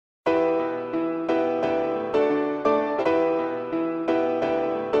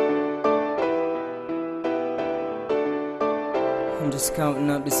Just counting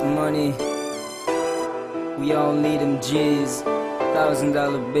up this money. We all need them G's,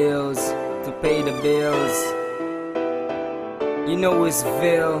 $1,000 bills to pay the bills. You know it's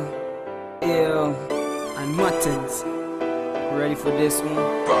V.I.L.L.E, and Muttenz. Ready for this one?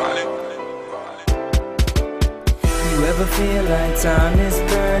 You ever feel like time is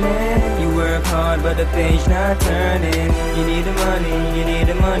burning? You work hard but the page not turning. You need the money, you need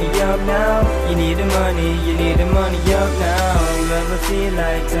the money up now. You need the money, you need the money up now. You ever feel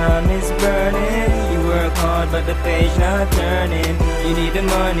like time is burning? You work hard but the page not turning. You need the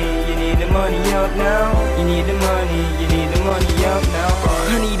money, you need the money up now. You need the money, you need the money up now.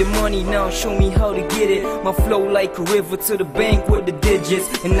 I need the money now, show me how to get it. My flow like a river to the bank with the digits.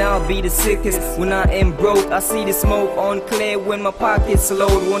 And I'll be the sickest when I am broke. I see the smoke on clear when my pockets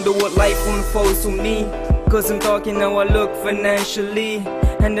load. Wonder what life unfolds to me, cause I'm talking how I look financially.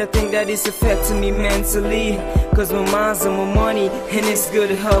 And I think that it's affecting me mentally, cause my mind's on my money and it's good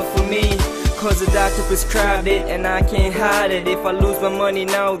health for me. Cause the doctor prescribed it and I can't hide it. If I lose my money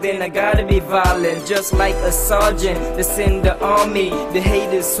now, then I gotta be violent. Just like a sergeant that's in the army. The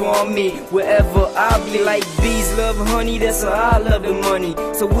haters swarm me wherever I be. Like bees love honey, that's why I love the money.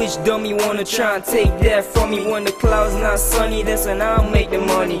 So which dummy wanna try and take that from me? When the clouds not sunny, that's when I'll make the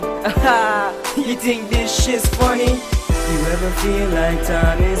money. Aha, you think this shit's funny? You ever feel like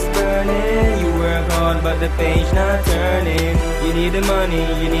time is burning? You work hard but the page not turning. You need the money,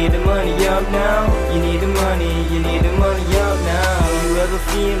 you need the money up now. You need the money, you need the money up now. You ever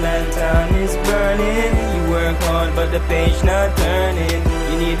feel like time is burning? You work hard but the page not turning.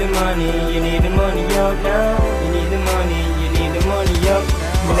 You need the money, you need the money up now. You need the money, you need the money up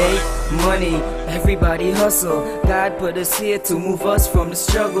now. Make money, everybody hustle. God put us here to move us from the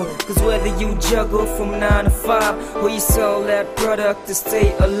struggle. Cause whether you juggle from 9 to 5 or you sell that product to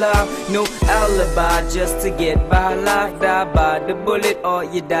stay alive, no alibi just to get by life. Die by the bullet or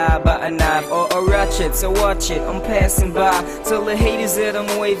you die by a knife or a ratchet. So watch it, I'm passing by. Tell the haters that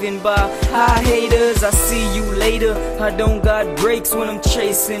I'm waving by. Hi haters, I see you later. I don't got breaks when I'm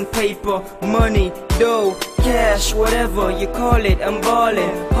chasing paper, money, dough, cash, whatever you call it. I'm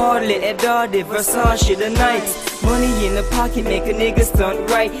ballin', hardly at all the Versace the nights. Money in the pocket make a nigga stunt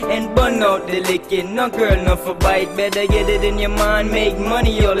right and bun out the licking. No girl, not for bite. Better get it in your mind, make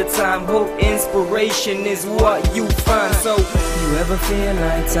money all the time. Hope inspiration is what you find. So you ever feel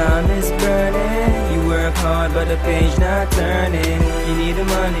like time is burning? You work hard but the page not turning. You need the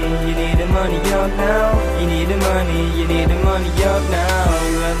money, you need the money up now. You need the money, you need the money up now.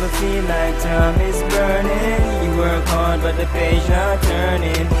 You ever feel like time is burning? You work hard but the page not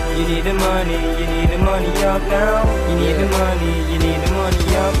turning. You need the money, you need the money up now. You need the money, you need the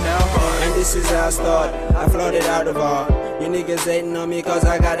money up now. And this is how I start, I floated out of all. You niggas hating on me cause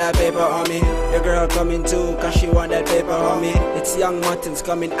I got that paper on me. Your girl coming too cause she want that paper on me. It's young Muttenz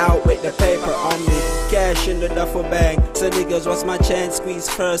coming out with the paper on me. Cash in the duffel bag, so niggas what's my chance? Squeeze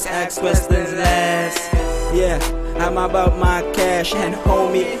first, ask questions last. Yeah, I'm about my cash and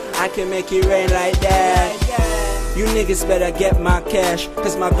homie, I can make it rain like that. You niggas better get my cash,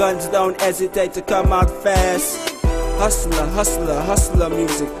 cause my guns don't hesitate to come out fast. Hustler, hustler, hustler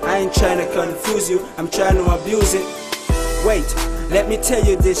music. I ain't trying to confuse you, I'm trying to abuse it. Wait, let me tell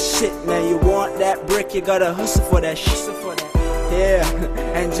you this shit, man. You want that brick, you gotta hustle for that shit. Yeah,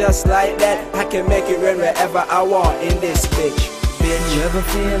 and just like that, I can make it rain wherever I want in this bitch. You ever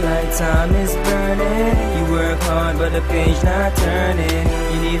feel like time is burning? You work hard but the page not turning.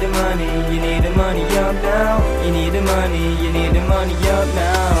 You need the money, you need the money up now. You need the money, you need the money up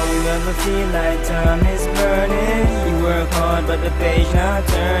now. You ever feel like time is burning? You work hard but the page not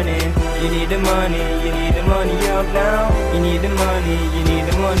turning. You need the money, you need the money up now. You need the money, you need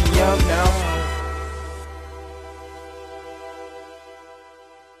the money up now.